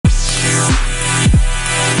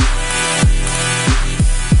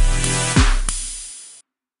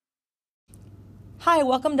Hi,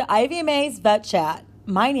 welcome to IVMA's Vet Chat.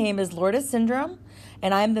 My name is Lourdes Syndrome,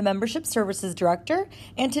 and I'm the Membership Services Director.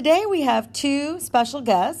 And today we have two special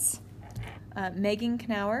guests. Megan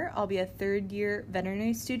Knauer. I'll be a third-year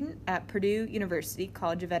veterinary student at Purdue University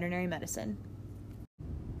College of Veterinary Medicine.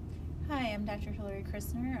 Hi, I'm Dr. Hillary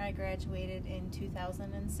Christner. I graduated in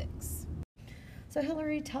 2006. So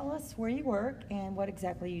Hillary, tell us where you work and what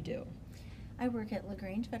exactly you do. I work at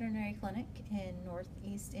LaGrange Veterinary Clinic in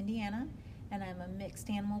Northeast Indiana, and I'm a mixed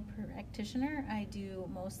animal practitioner. I do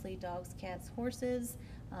mostly dogs, cats, horses,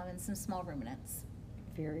 and some small ruminants.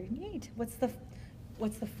 Very neat. What's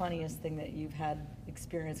the funniest thing that you've had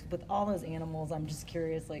experience with all those animals? I'm just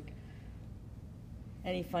curious, like,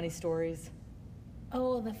 any funny stories?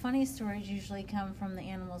 Oh, the funny stories usually come from the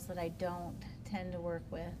animals that I don't tend to work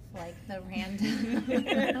with, like the random,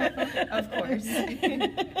 Of course.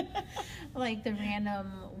 like the random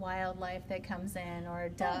wildlife that comes in, or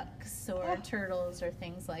ducks, or turtles, or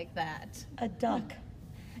things like that. A duck.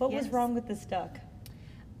 What was Yes. wrong with this duck?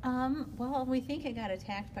 Well, we think it got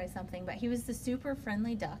attacked by something, but he was the super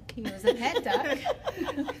friendly duck. He was a pet duck.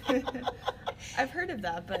 I've heard of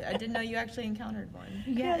that, but I didn't know you actually encountered one.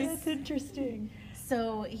 Yeah, Yes. that's interesting.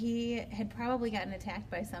 So he had probably gotten attacked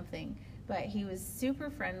by something, but he was super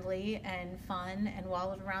friendly and fun and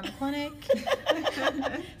wallowed around the clinic.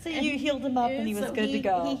 So you healed him up and he was So good to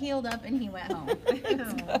go. He healed up and he went home.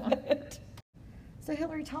 Good. So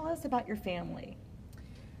Hillary, tell us about your family.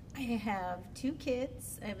 I have two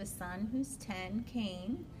kids. I have a son who's 10,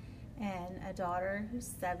 Kane, and a daughter who's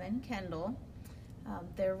 7, Kendall.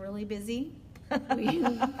 They're really busy.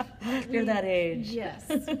 You're that age. Yes.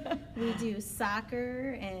 We do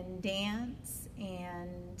soccer and dance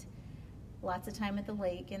and lots of time at the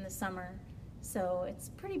lake in the summer. So it's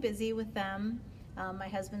pretty busy with them. My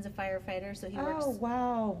husband's a firefighter, so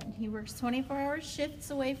Wow. he works 24-hour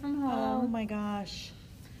shifts away from Oh home. my gosh.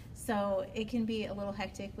 So it can be a little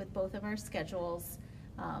hectic with both of our schedules,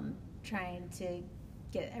 trying to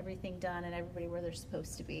get everything done and everybody where they're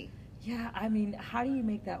supposed to be. Yeah, I mean, how do you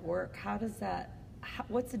make that work?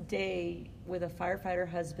 What's a day with a firefighter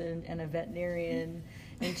husband and a veterinarian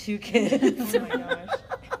and 2 kids? Oh my gosh.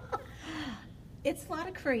 It's a lot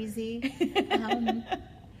of crazy,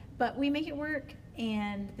 but we make it work,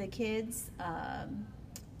 and the kids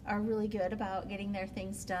are really good about getting their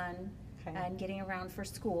things done and getting around for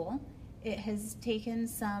school. It has taken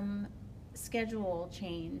some schedule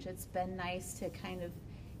change. It's been nice to kind of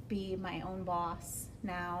be my own boss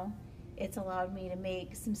now. It's allowed me to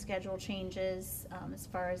make some schedule changes as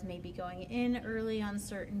far as maybe going in early on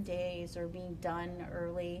certain days or being done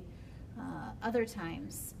early. Other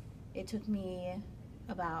times, it took me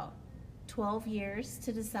about 12 years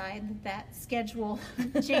to decide that schedule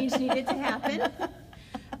change needed to happen.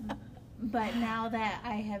 But now that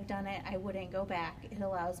I have done it, I wouldn't go back. It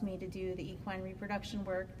allows me to do the equine reproduction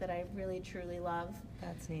work that I really, truly love.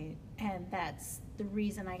 That's neat. And that's the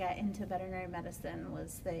reason I got into veterinary medicine,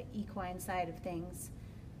 was the equine side of things.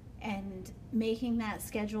 And making that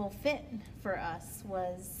schedule fit for us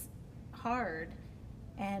was hard.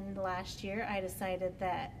 And last year I decided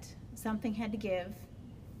that something had to give,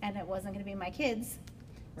 and it wasn't going to be my kids.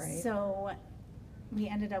 Right. So we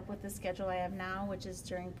ended up with the schedule I have now, which is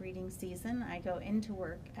during breeding season. I go into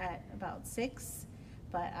work at about 6,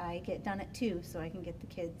 but I get done at 2 so I can get the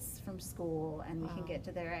kids from school and we can get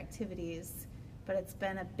to their activities. But it's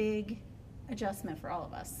been a big adjustment for all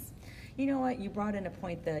of us. You know what? You brought in a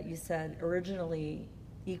point that you said originally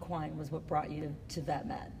equine was what brought you to vet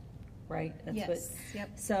med, right? Yes. Yep.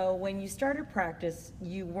 So when you started practice,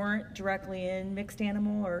 you weren't directly in mixed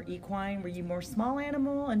animal or equine. Were you more small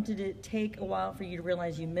animal? And did it take a while for you to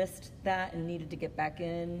realize you missed that and needed to get back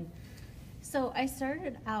in? So I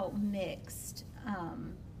started out mixed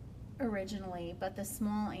originally, but the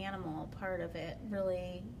small animal part of it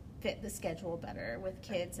really fit the schedule better with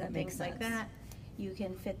kids and makes things like sense. that. You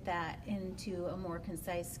can fit that into a more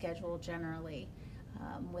concise schedule generally,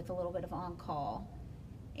 with a little bit of on-call.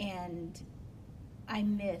 And I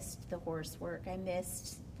missed the horse work. I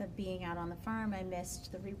missed the being out on the farm. I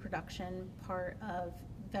missed the reproduction part of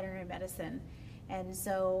veterinary medicine. And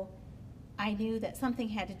so I knew that something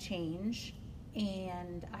had to change,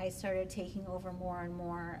 and I started taking over more and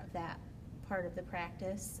more of that part of the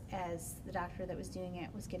practice as the doctor that was doing it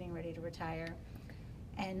was getting ready to retire.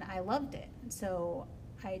 And I loved it. So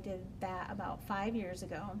I did that about 5 years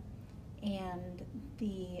ago. And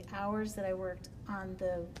the hours that I worked on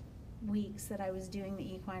the weeks that I was doing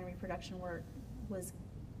the equine reproduction work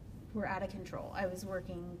were out of control. I was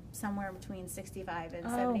working somewhere between 65 and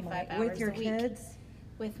 75 hours with your a week. kids?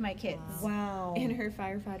 with my kids. Wow. And her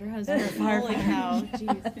firefighter husband. Her Holy firefighter. cow.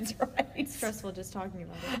 Jeez. That's right. It's stressful just talking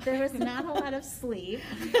about it. There was not a lot of sleep.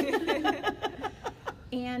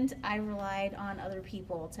 And I relied on other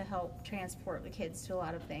people to help transport the kids to a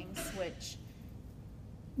lot of things, which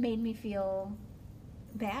made me feel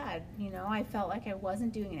bad. You know, I felt like I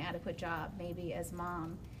wasn't doing an adequate job, maybe as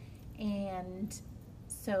mom. And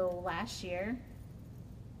so last year,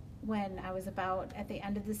 when I was about at the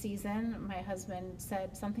end of the season, my husband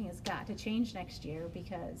said something has got to change next year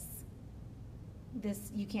because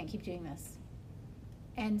you can't keep doing this.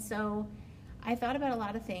 And so I thought about a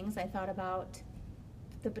lot of things. I thought about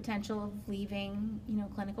the potential of leaving,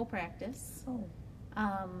 clinical practice.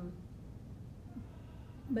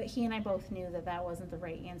 But he and I both knew that that wasn't the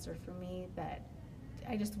right answer for me, that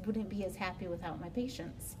I just wouldn't be as happy without my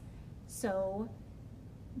patients. So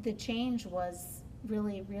the change was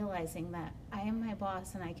really realizing that I am my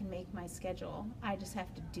boss and I can make my schedule. I just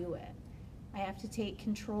have to do it. I have to take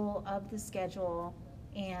control of the schedule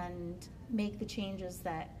and make the changes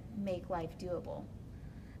that make life doable.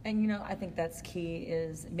 And I think that's key,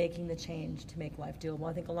 is making the change to make life doable.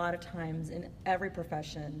 I think a lot of times in every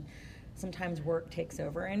profession, sometimes work takes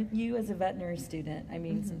over. And you as a veterinary student,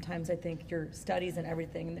 sometimes I think your studies and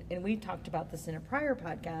everything, and we talked about this in a prior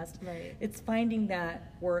podcast, right. It's finding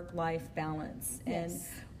that work-life balance. Yes.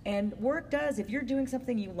 And work does, if you're doing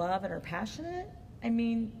something you love and are passionate,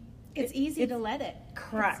 it's easy to let it.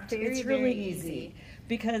 Correct. It's really easy.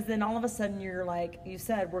 Because then all of a sudden you're, like you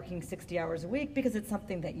said, working 60 hours a week because it's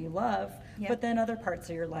something that you love, Yep. but then other parts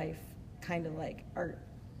of your life kind of are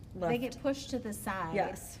left. They get pushed to the side.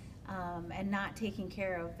 Yes. And not taken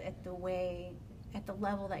care of at the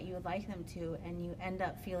level that you would like them to, and you end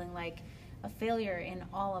up feeling like a failure in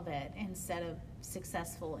all of it instead of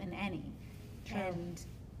successful in any. True. And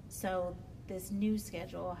so this new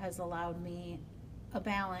schedule has allowed me a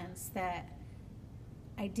balance that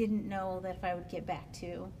I didn't know that if I would get back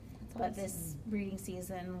to. That's But awesome. this breeding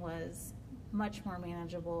season was much more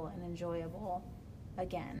manageable and enjoyable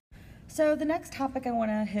again. So the next topic I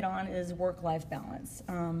want to hit on is work-life balance.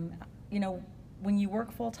 When you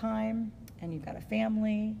work full-time and you've got a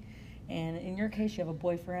family, and in your case you have a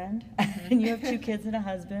boyfriend, and you have 2 kids and a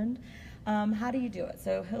husband, how do you do it?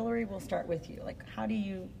 So Hillary, we'll start with you. How do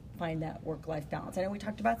you find that work-life balance? I know we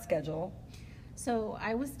talked about schedule. So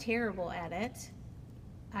I was terrible at it.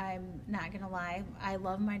 I'm not going to lie. I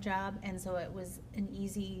love my job, and so it was an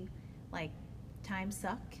easy, time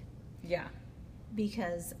suck. Yeah.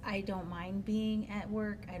 Because I don't mind being at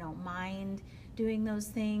work. I don't mind doing those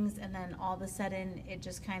things, and then all of a sudden it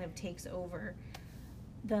just kind of takes over.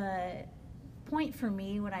 The point for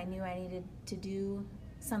me when I knew I needed to do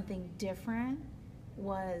something different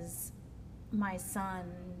was my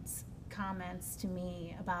son's comments to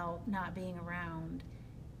me about not being around.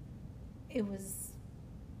 It was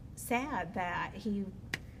sad that he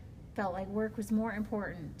felt like work was more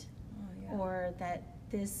important, or that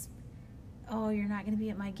you're not going to be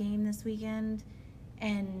at my game this weekend.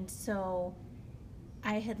 And so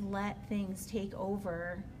I had let things take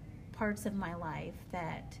over parts of my life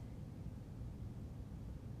that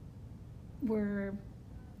were,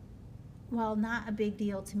 not a big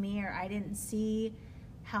deal to me, or I didn't see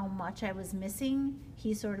how much I was missing.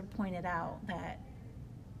 He sort of pointed out that,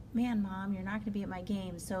 man, Mom, you're not going to be at my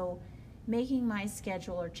game. So making my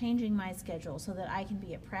schedule or changing my schedule so that I can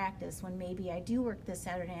be at practice when maybe I do work this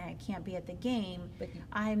Saturday and I can't be at the game,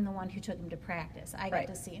 I'm the one who took him to practice. I got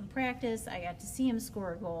to see him practice. I got to see him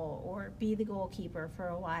score a goal or be the goalkeeper for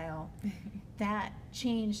a while. That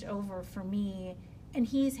changed over for me, and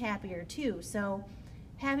he's happier too. So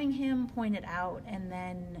having him point it out and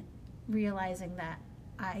then realizing that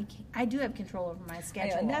I do have control over my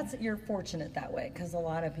schedule. And you're fortunate that way, because a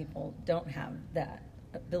lot of people don't have that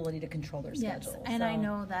ability to control their schedule. Yes, and I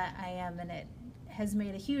know that I am, and it has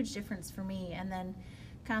made a huge difference for me. And then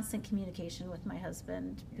constant communication with my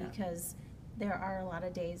husband, because there are a lot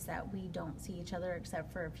of days that we don't see each other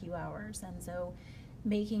except for a few hours. And so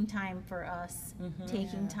making time for us,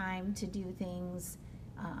 taking time to do things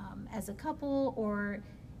as a couple, or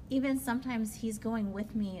even sometimes he's going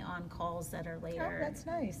with me on calls that are later. Oh, that's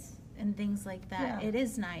nice. And things like that. Yeah. It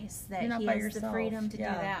is nice that You're not he by has yourself. the freedom to do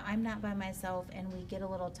Yeah. that. I'm not by myself, and we get a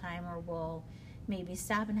little time, or we'll maybe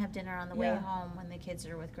stop and have dinner on the way home when the kids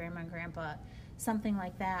are with Grandma and Grandpa. Something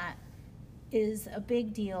like that is a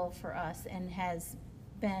big deal for us and has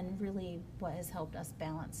been really what has helped us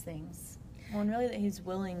balance things. Well, and really that he's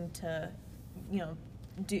willing to,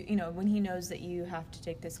 when he knows that you have to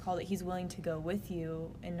take this call, that he's willing to go with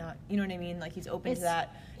you and not, you know what I mean? Like he's open to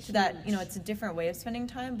that, it's a different way of spending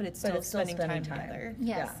time, but it's still spending time together.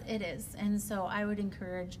 Yes, it is. And so I would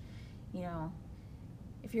encourage,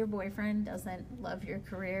 if your boyfriend doesn't love your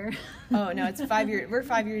career. Oh, no, it's 5 years. We're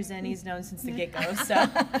 5 years in. He's known since the get-go. So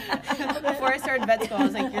before I started vet school, I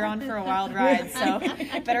was like, you're on for a wild ride. So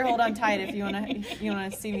better hold on tight if you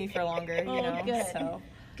want to see me for longer, Good. So.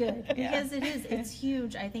 Good. Because it's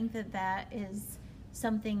huge. I think that is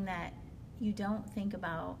something that you don't think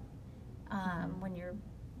about when you're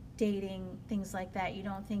dating, things like that. You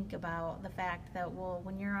don't think about the fact that,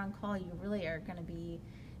 when you're on call, you really are going to be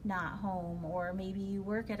not home, or maybe you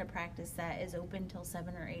work at a practice that is open till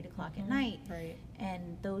 7 or 8 o'clock at night. Right.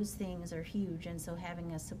 And those things are huge. And so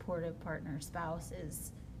having a supportive partner, spouse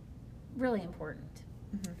is really important.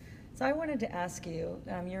 Mm-hmm. So I wanted to ask you,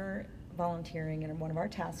 you're volunteering in one of our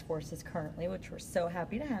task forces currently, which we're so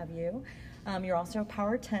happy to have you. You're also a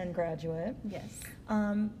Power 10 graduate. Yes.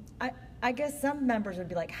 I guess some members would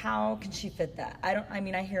be like, how can she fit that?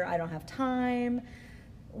 I hear I don't have time.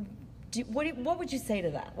 What would you say to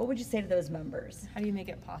that? What would you say to those members? How do you make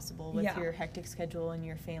it possible with your hectic schedule and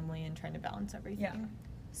your family and trying to balance everything? Yeah.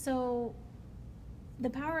 So the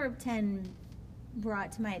Power of 10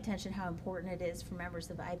 brought to my attention how important it is for members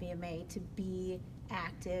of IVMA to be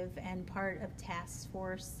active and part of task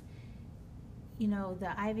force. The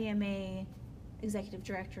IVMA Executive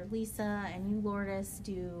Director Lisa and you, Lourdes,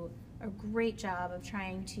 do a great job of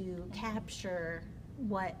trying to capture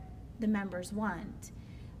what the members want.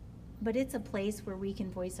 But it's a place where we can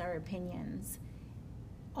voice our opinions.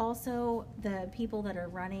 Also, the people that are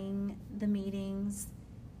running the meetings,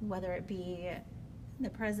 whether it be the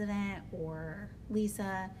president or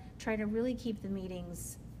Lisa, try to really keep the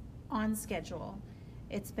meetings on schedule.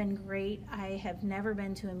 It's been great. I have never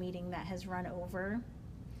been to a meeting that has run over.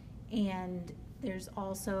 And there's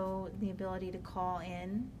also the ability to call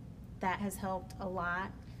in. That has helped a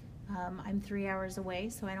lot. I'm 3 hours away,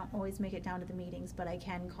 so I don't always make it down to the meetings, but I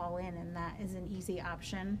can call in, and that is an easy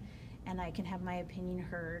option, and I can have my opinion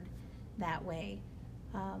heard that way.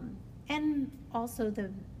 And also the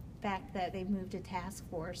fact that they've moved to task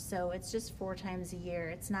force, so it's just 4 times a year.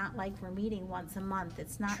 It's not like we're meeting once a month.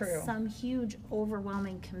 It's not some huge,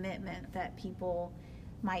 overwhelming commitment that people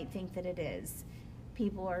might think that it is.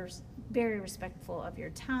 People are very respectful of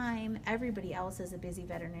your time. Everybody else is a busy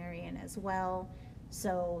veterinarian as well.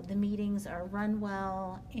 So the meetings are run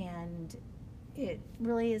well, and it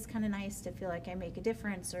really is kind of nice to feel like I make a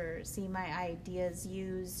difference or see my ideas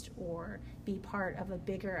used or be part of a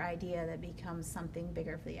bigger idea that becomes something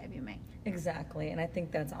bigger for the IVMA. Exactly, and I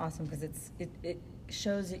think that's awesome because it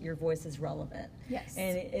shows that your voice is relevant. Yes.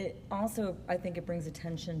 And it also, I think it brings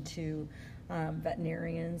attention to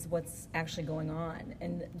veterinarians, what's actually going on.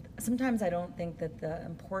 And sometimes I don't think that the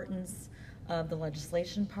importance of the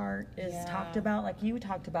legislation part is talked about, like you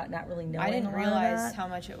talked about, not really knowing. I didn't realize how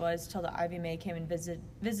much it was till the IVMA came and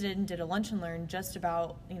visited and did a lunch and learn just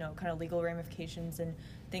about kind of legal ramifications and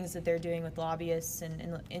things that they're doing with lobbyists and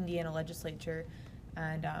in the Indiana legislature,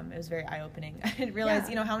 and it was very eye-opening. I didn't realize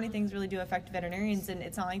how many things really do affect veterinarians, and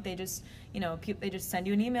it's not like they just they just send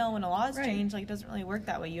you an email when a law is changed. Like, it doesn't really work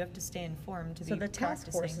that way. You have to stay informed to be practicing. So the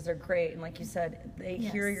task forces are great, and like you said, they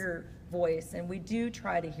hear your voice, and we do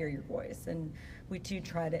try to hear your voice, and we do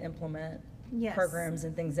try to implement programs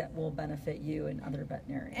and things that will benefit you and other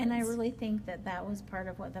veterinarians. And I really think that was part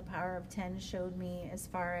of what the Power of 10 showed me, as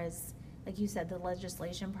far as, like you said, the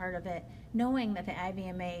legislation part of it, knowing that the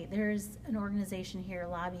IVMA, there's an organization here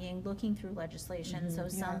lobbying, looking through legislation, so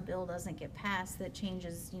some bill doesn't get passed that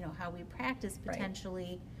changes, how we practice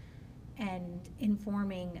potentially, and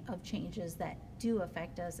informing of changes that do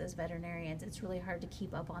affect us as veterinarians. It's really hard to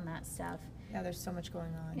keep up on that stuff. Yeah, there's so much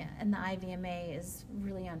going on. Yeah, and the IVMA is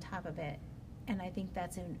really on top of it. And I think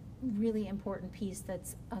that's a really important piece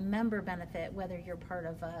that's a member benefit, whether you're part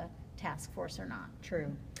of a task force or not.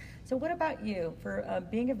 True. So what about you? For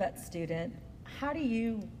being a vet student, how do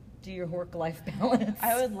you do your work-life balance?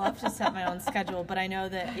 I would love to set my own schedule, but I know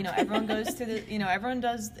that, everyone goes through everyone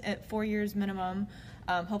does at 4 years minimum,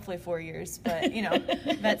 hopefully 4 years, but,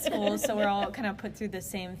 vet school, so we're all kind of put through the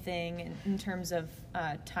same thing in terms of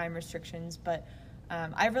time restrictions, but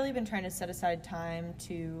I've really been trying to set aside time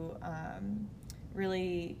to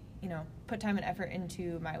really, put time and effort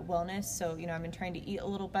into my wellness. So, I've been trying to eat a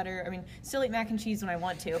little better. I mean, still eat mac and cheese when I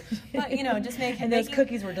want to, but, just and those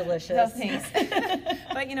cookies were delicious. No, thanks.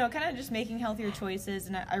 But, kind of just making healthier choices.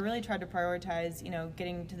 And I really tried to prioritize,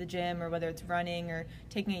 getting to the gym, or whether it's running or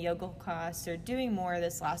taking a yoga class or doing more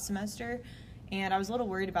this last semester. And I was a little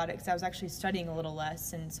worried about it because I was actually studying a little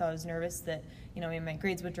less, and so I was nervous that, maybe my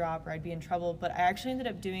grades would drop or I'd be in trouble. But I actually ended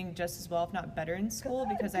up doing just as well, if not better, in school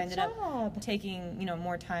because I ended up taking,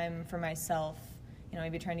 more time for myself,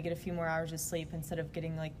 maybe trying to get a few more hours of sleep instead of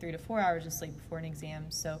getting like 3 to 4 hours of sleep before an exam.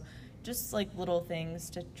 So just like little things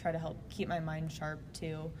to try to help keep my mind sharp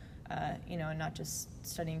too, and not just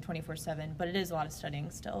studying 24/7, but it is a lot of studying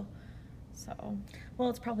still. So, well,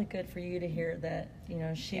 it's probably good for you to hear that,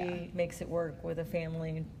 she makes it work with a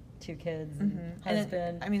family, 2 kids, and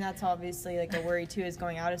husband. And that's obviously like a worry too, is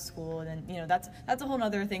going out of school, and then that's a whole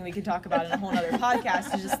other thing we could talk about in a whole other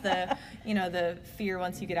podcast. Is just the the fear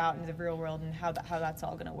once you get out into the real world and how that's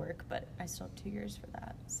all going to work. But I still have 2 years for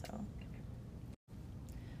that.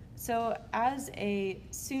 So as a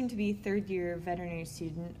soon-to-be third-year veterinary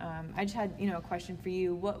student, I just had a question for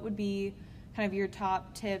you. What would be kind of your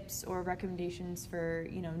top tips or recommendations for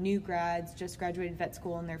new grads just graduated vet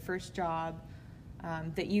school in their first job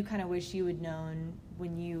that you kind of wish you had known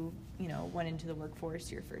when you went into the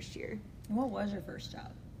workforce your first year? What was your first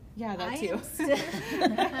job? Yeah, that too.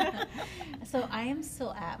 So I am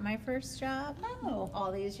still at my first job.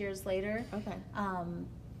 All these years later. Okay.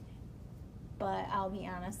 But I'll be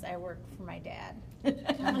honest, I work for my dad.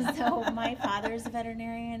 So my father's a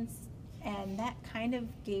veterinarian, and that kind of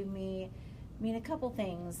gave me, a couple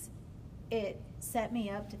things. It set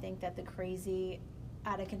me up to think that the crazy,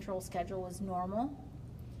 out-of-control schedule was normal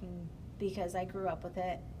because I grew up with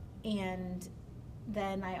it. And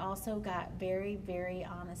then I also got very, very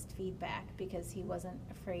honest feedback because he wasn't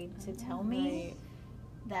afraid to tell me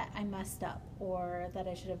that I messed up or that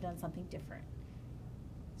I should have done something different.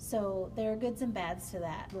 So there are goods and bads to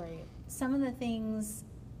that. Right. Some of the things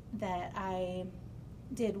that I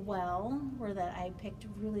did well were that I picked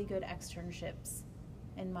really good externships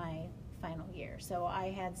in my final year. So I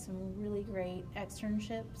had some really great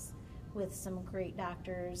externships with some great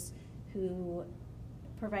doctors who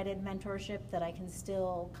provided mentorship that I can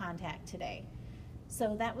still contact today.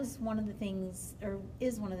 So that was one of the things, or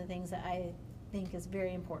is one of the things that I think is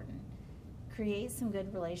very important. Create some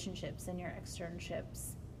good relationships in your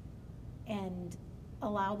externships and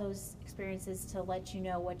allow those experiences to let you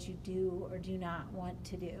know what you do or do not want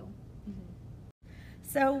to do.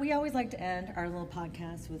 So we always like to end our little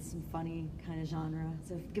podcast with some funny kind of genre.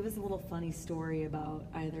 So give us a little funny story about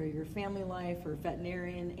either your family life or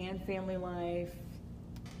veterinarian and family life.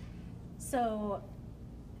 So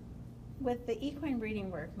with the equine breeding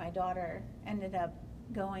work, my daughter ended up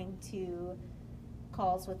going to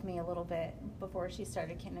calls with me a little bit before she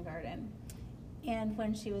started kindergarten. And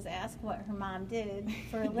when she was asked what her mom did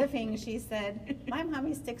for a living, she said, "My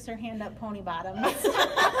mommy sticks her hand up pony bottoms."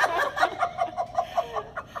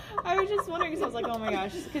 I was just wondering, because I was like, oh my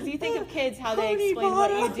gosh, because you think of kids, how they explain what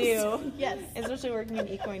you do. Yes. Especially working in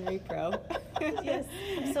equine repro. Yes.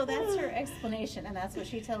 So that's her explanation, and that's what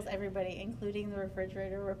she tells everybody, including the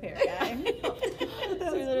refrigerator repair guy.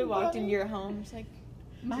 So you literally walked into your home, just like,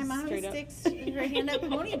 "My mommy sticks her hand up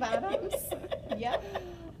pony bottoms." Yep.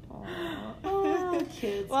 Oh,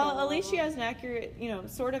 kids. Well, at least she has an accurate,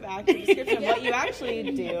 sort of accurate description of what you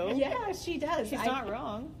actually do. Yeah, she does. She's not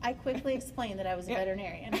wrong. I quickly explained that I was a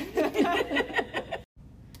veterinarian.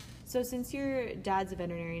 So since your dad's a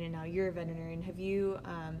veterinarian and now you're a veterinarian, have you,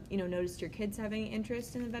 noticed your kids having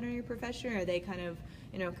interest in the veterinary profession? Or are they kind of,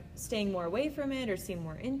 staying more away from it or seem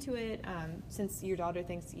more into it? Since your daughter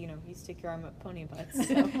thinks, you stick your arm up pony butts.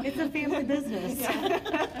 So. It's a family business.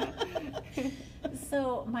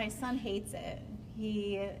 So my son hates it.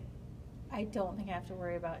 I don't think I have to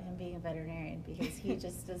worry about him being a veterinarian because he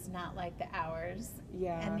just does not like the hours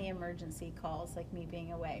and the emergency calls, like me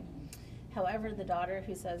being away. However, the daughter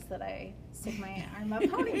who says that I stick my arm up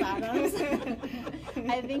pony bottoms,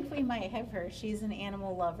 I think we might have her. She's an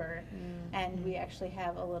animal lover, and we actually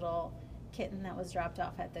have a little kitten that was dropped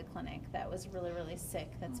off at the clinic that was really, really sick.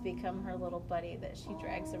 That's become her little buddy that she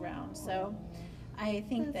drags around. So I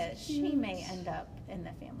think that she may end up in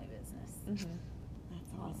the family business. Mm-hmm.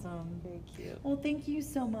 That's awesome. Very cute. Well, thank you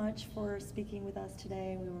so much for speaking with us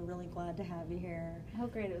today. We were really glad to have you here. Oh,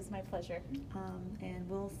 great. It was my pleasure. And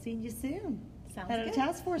we'll see you soon. Sounds at a good.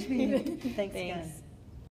 task force meeting. Thanks again.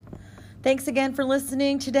 Thanks again for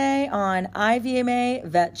listening today on IVMA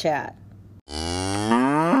Vet Chat.